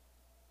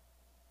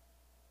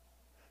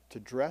 To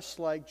dress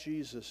like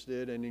Jesus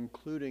did, and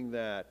including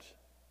that,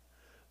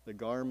 the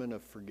garment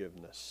of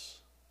forgiveness.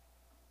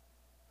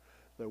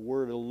 That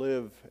we're to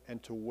live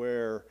and to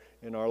wear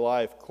in our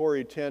life.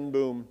 Corrie ten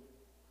Boom,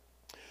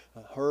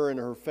 her and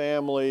her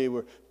family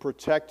were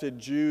protected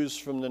Jews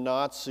from the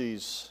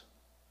Nazis.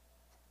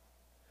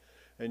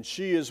 And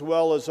she, as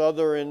well as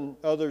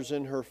others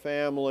in her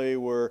family,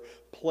 were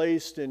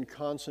placed in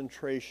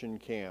concentration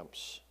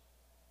camps.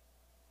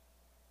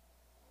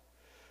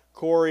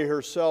 Corrie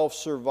herself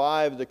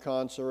survived the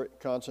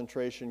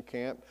concentration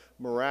camp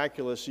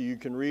miraculously. You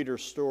can read her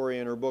story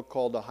in her book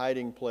called The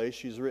Hiding Place.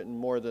 She's written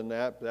more than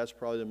that, but that's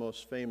probably the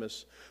most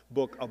famous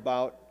book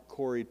about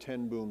Corrie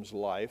ten Boom's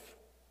life.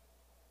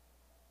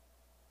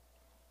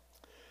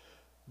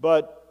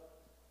 But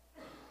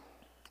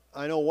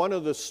I know one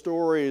of the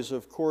stories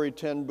of Corrie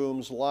ten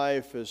Boom's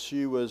life as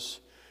she was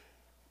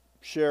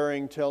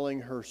telling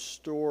her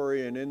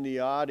story, and in the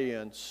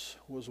audience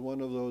was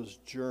one of those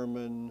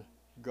German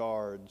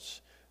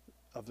guards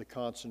of the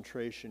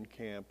concentration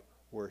camp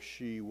where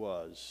she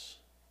was.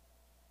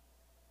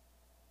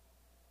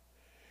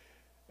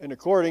 And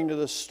according to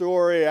the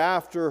story,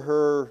 after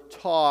her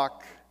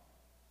talk,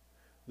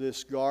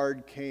 this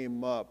guard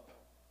came up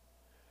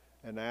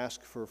and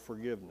asked for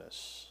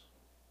forgiveness.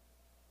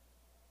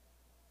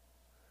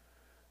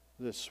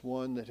 This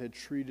one that had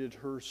treated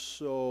her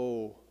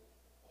so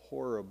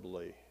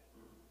horribly.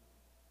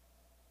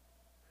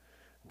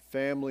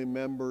 Family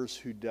members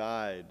who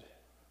died.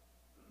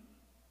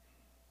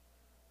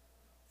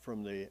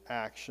 from the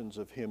actions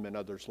of him and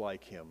others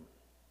like him.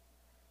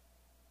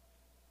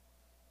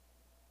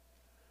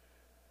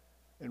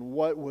 And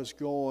what was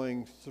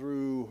going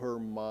through her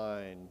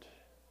mind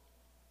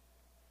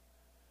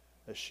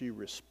as she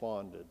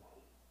responded?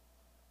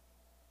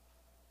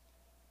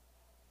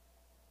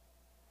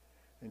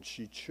 And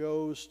she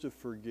chose to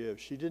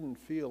forgive. She didn't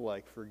feel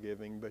like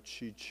forgiving, but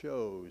she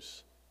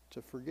chose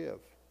to forgive.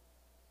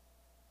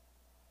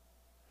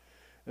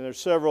 And there's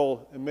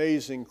several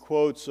amazing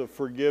quotes of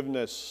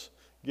forgiveness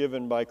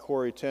given by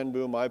Corrie ten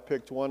Boom. I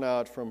picked one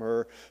out from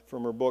her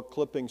book,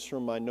 Clippings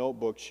from My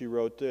Notebook. She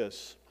wrote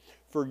this: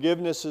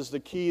 "Forgiveness is the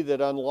key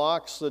that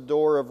unlocks the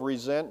door of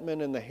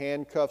resentment and the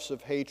handcuffs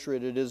of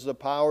hatred. It is the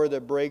power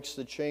that breaks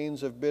the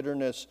chains of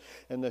bitterness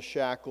and the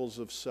shackles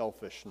of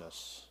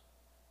selfishness."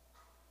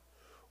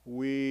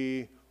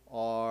 We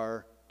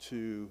are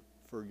to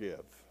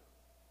forgive.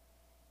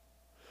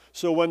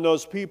 So when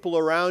those people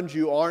around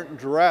you aren't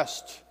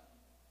dressed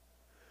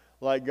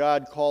like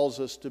God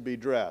calls us to be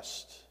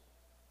dressed,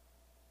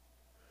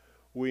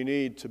 we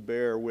need to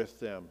bear with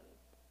them,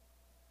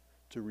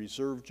 to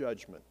reserve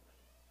judgment,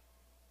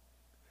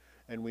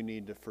 and we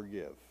need to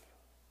forgive.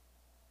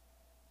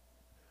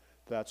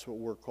 That's what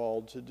we're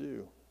called to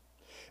do.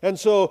 And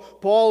so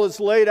Paul has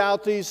laid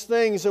out these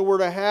things that we're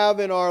to have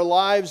in our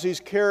lives,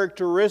 these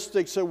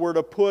characteristics that we're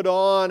to put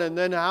on, and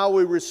then how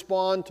we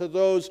respond to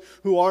those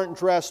who aren't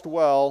dressed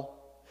well.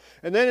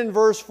 And then in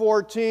verse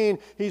 14,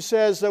 he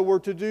says that we're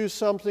to do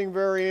something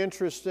very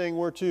interesting.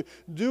 We're to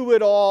do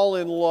it all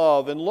in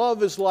love. And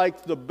love is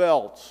like the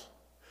belt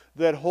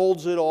that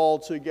holds it all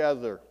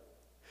together.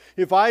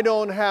 If I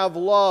don't have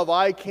love,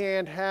 I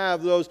can't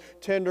have those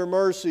tender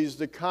mercies,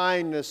 the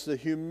kindness, the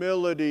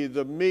humility,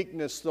 the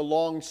meekness, the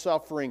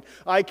long-suffering.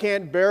 I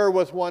can't bear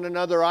with one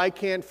another. I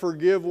can't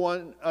forgive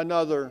one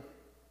another.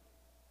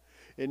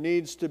 It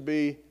needs to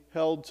be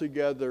held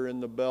together in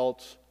the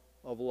belt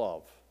of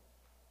love.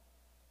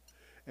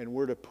 And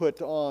we're to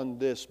put on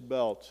this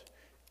belt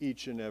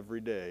each and every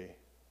day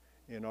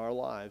in our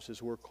lives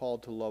as we're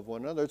called to love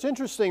one another. It's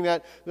interesting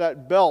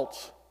that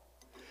belt.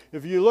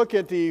 If you look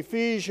at the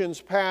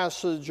Ephesians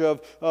passage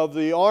of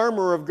the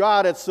armor of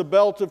God, it's the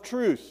belt of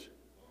truth.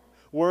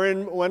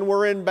 When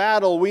we're in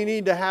battle, we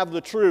need to have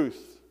the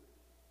truth.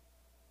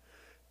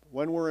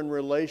 When we're in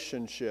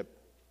relationship,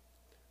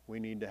 we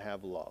need to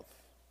have love.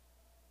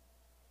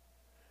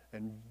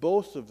 And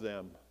both of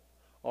them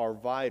are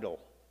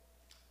vital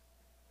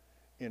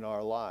in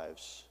our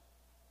lives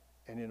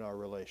and in our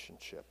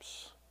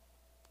relationships.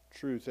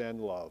 Truth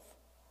and love.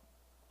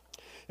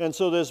 And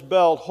so this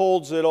belt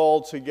holds it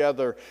all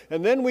together.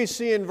 And then we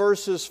see in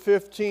verses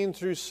 15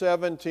 through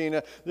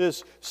 17,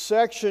 this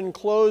section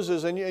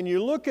closes, and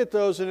you look at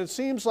those and it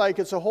seems like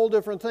it's a whole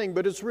different thing,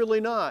 but it's really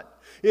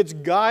not. It's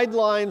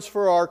guidelines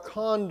for our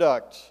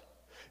conduct.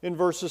 In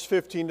verses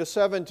 15 to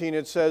 17,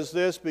 it says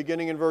this,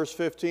 beginning in verse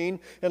 15,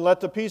 "And let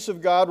the peace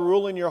of God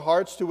rule in your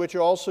hearts, to which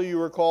also you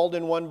were called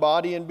in one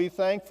body, and be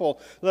thankful.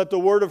 Let the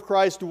word of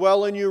Christ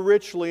dwell in you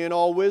richly in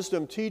all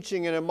wisdom,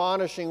 teaching and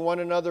admonishing one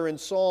another in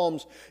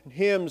psalms, and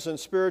hymns, and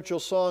spiritual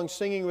songs,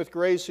 singing with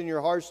grace in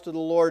your hearts to the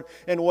Lord.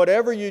 And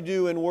whatever you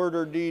do in word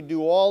or deed,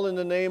 do all in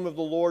the name of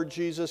the Lord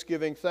Jesus,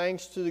 giving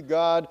thanks to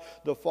God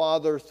the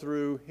Father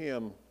through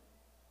Him."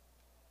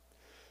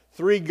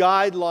 3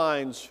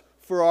 guidelines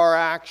for our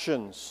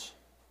actions.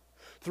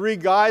 3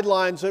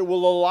 guidelines that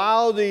will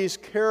allow these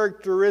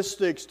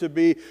characteristics to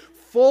be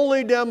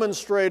fully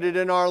demonstrated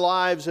in our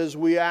lives as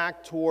we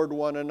act toward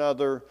one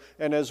another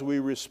and as we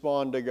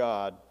respond to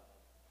God.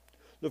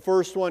 The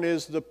first one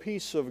is the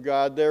peace of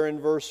God, there in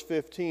verse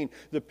 15.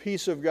 The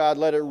peace of God,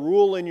 let it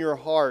rule in your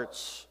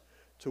hearts,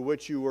 to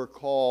which you were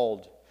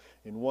called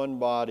in one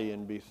body,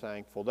 and be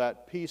thankful.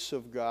 That peace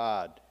of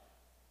God,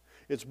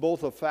 it's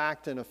both a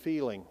fact and a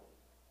feeling.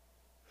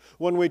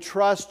 When we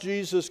trust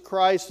Jesus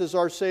Christ as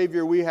our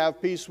Savior, we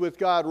have peace with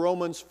God.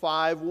 Romans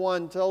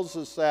 5:1 tells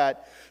us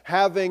that.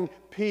 Having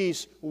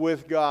peace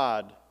with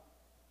God.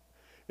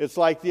 It's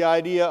like the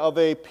idea of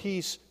a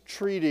peace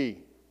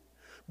treaty.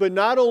 But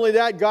not only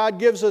that, God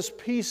gives us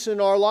peace in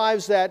our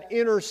lives, that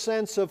inner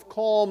sense of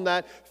calm,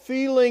 that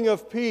feeling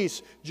of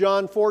peace.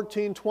 John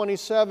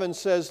 14:27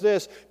 says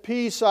this,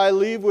 "Peace I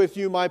leave with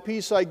you, my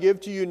peace I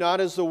give to you, not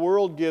as the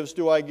world gives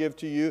do I give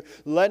to you.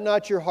 Let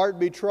not your heart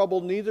be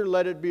troubled, neither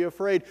let it be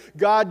afraid."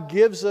 God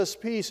gives us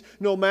peace.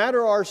 No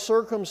matter our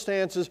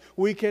circumstances,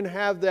 we can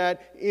have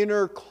that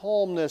inner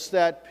calmness,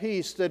 that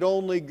peace that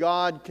only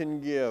God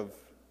can give.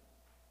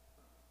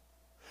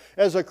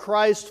 As a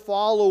Christ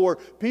follower,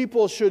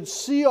 people should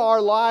see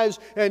our lives,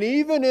 and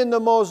even in the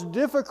most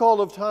difficult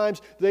of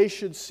times, they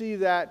should see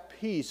that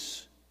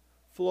peace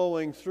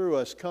flowing through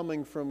us,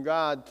 coming from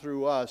God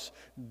through us,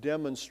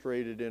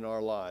 demonstrated in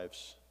our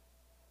lives.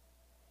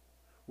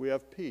 We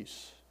have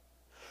peace.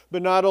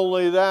 But not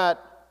only that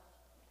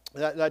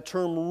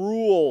term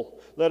rule,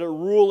 let it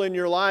rule in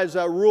your lives,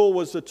 that rule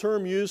was the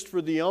term used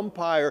for the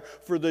umpire,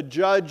 for the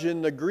judge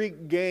in the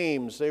Greek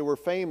games. They were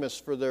famous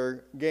for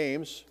their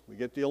games. We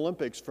get the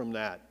Olympics from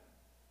that.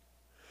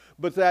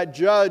 But that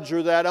judge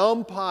or that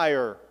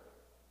umpire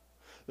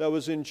that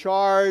was in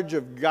charge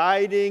of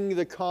guiding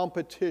the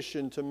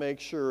competition to make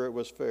sure it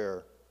was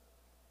fair.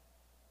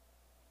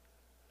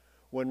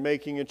 When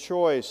making a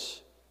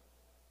choice,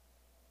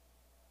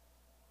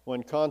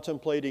 when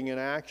contemplating an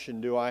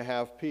action, do I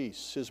have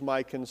peace? Is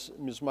my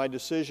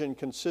decision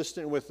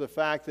consistent with the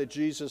fact that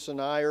Jesus and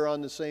I are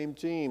on the same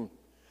team?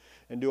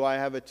 And do I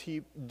have a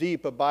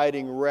deep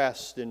abiding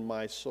rest in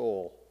my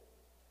soul?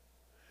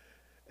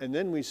 And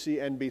then we see,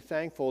 and be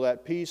thankful,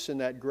 that peace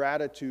and that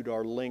gratitude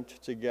are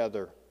linked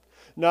together.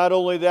 Not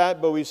only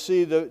that, but we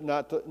see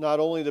not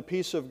only the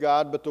peace of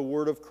God, but the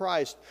word of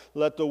Christ.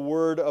 Let the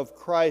word of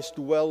Christ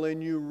dwell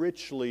in you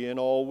richly in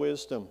all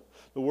wisdom.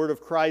 The word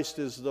of Christ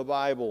is the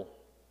Bible.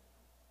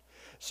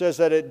 It says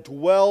that it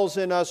dwells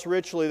in us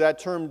richly. That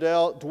term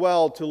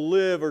dwell, to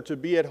live or to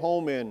be at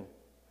home in.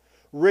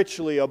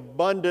 Richly,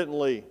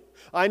 abundantly.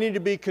 I need to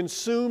be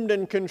consumed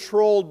and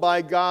controlled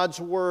by God's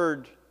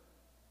word.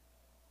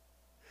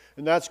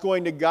 And that's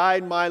going to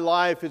guide my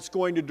life. It's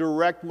going to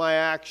direct my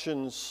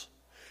actions.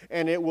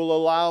 And it will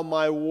allow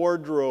my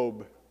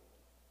wardrobe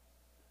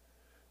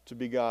to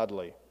be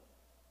godly.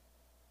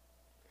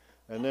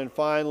 And then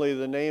finally,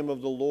 the name of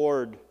the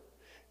Lord.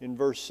 In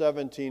verse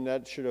 17,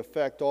 that should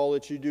affect all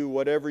that you do.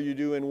 Whatever you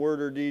do in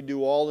word or deed,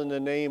 do all in the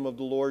name of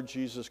the Lord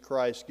Jesus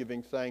Christ,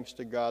 giving thanks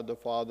to God the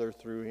Father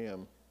through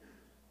Him.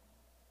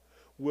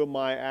 Will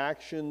my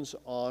actions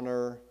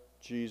honor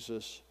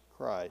Jesus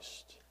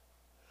Christ?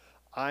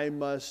 I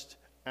must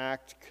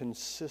act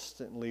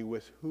consistently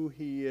with who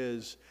He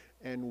is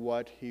and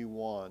what He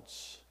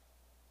wants.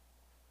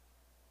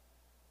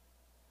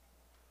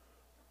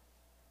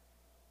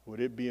 Would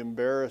it be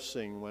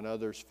embarrassing when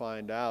others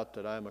find out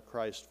that I'm a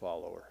Christ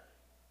follower?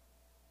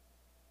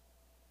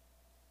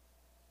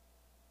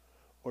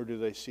 Or do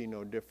they see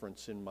no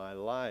difference in my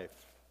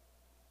life?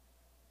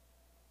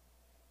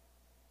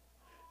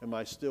 Am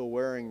I still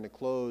wearing the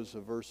clothes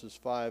of verses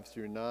 5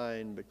 through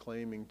 9, but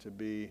claiming to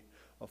be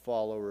a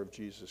follower of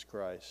Jesus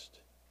Christ?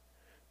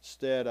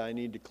 Instead, I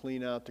need to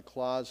clean out the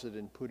closet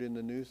and put in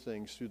the new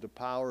things through the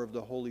power of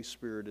the Holy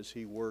Spirit as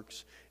He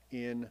works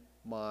in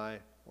my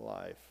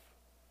life.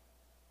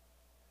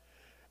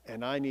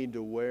 And I need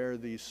to wear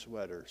these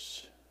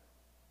sweaters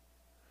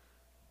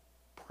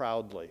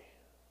proudly.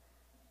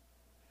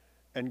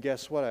 And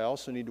guess what? I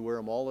also need to wear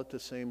them all at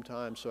the same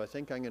time. So I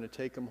think I'm going to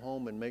take them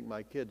home and make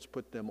my kids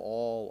put them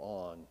all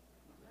on.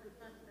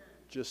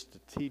 Just to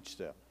teach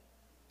them.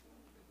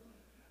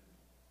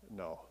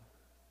 No.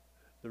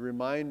 The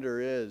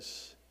reminder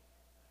is,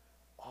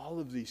 all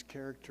of these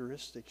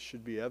characteristics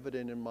should be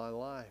evident in my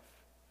life.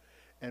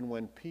 And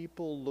when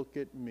people look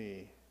at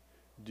me,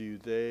 do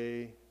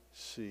they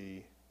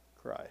see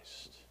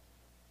Christ?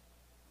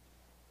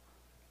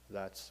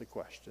 That's the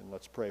question.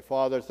 Let's pray.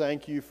 Father,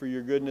 thank you for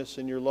your goodness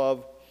and your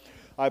love.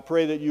 I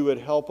pray that you would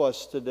help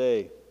us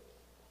today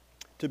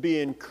to be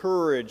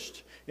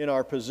encouraged in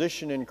our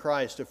position in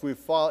Christ. If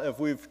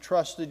we've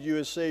trusted you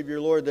as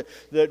Savior, Lord,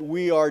 that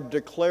we are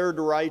declared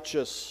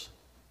righteous,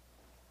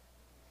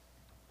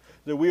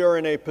 that we are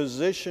in a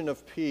position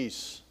of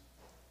peace,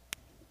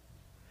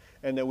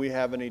 and that we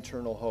have an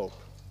eternal hope.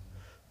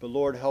 But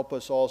Lord, help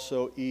us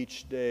also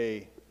each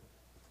day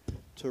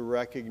to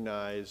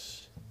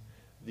recognize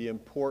the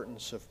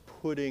importance of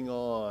putting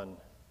on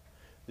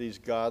these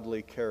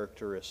godly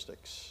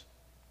characteristics.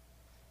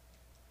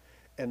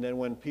 And then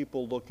when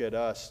people look at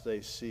us, they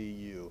see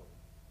you.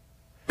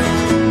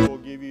 We'll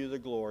give you the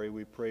glory.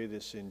 We pray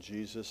this in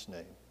Jesus'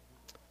 name.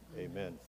 Amen.